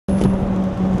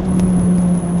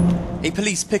A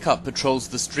police pickup patrols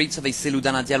the streets of a Cellou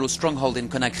Dalein Diallo stronghold in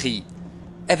Conakry.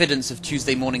 Evidence of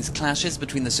Tuesday morning's clashes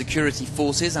between the security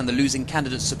forces and the losing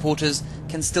candidate's supporters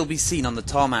can still be seen on the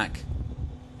tarmac.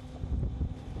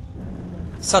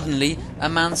 Suddenly, a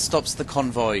man stops the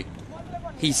convoy.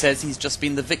 He says he's just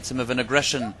been the victim of an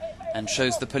aggression and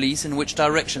shows the police in which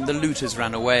direction the looters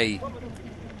ran away.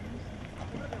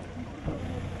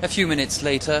 A few minutes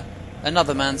later,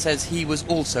 another man says he was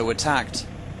also attacked.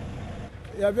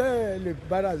 There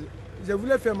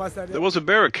was a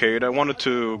barricade. I wanted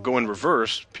to go in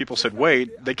reverse. People said,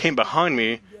 wait. They came behind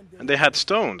me and they had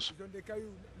stones.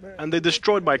 And they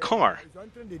destroyed my car.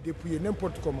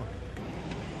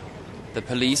 The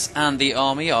police and the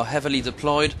army are heavily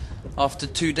deployed after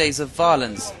 2 days of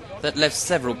violence that left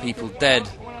several people dead.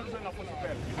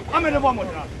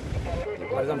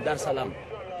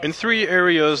 In 3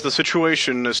 areas, the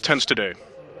situation is tense today.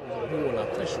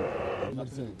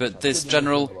 But this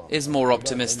general is more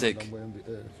optimistic.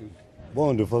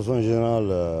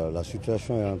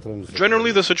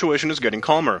 Generally, the situation is getting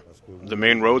calmer. The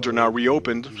main roads are now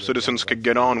reopened. Citizens can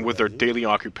get on with their daily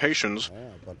occupations.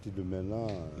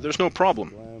 There's no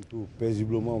problem.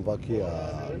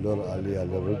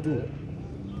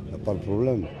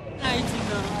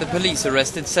 The police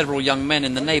arrested several young men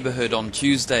in the neighborhood on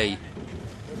Tuesday.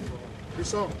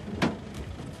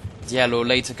 Diallo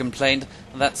later complained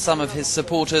that some of his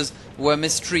supporters were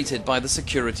mistreated by the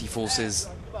security forces.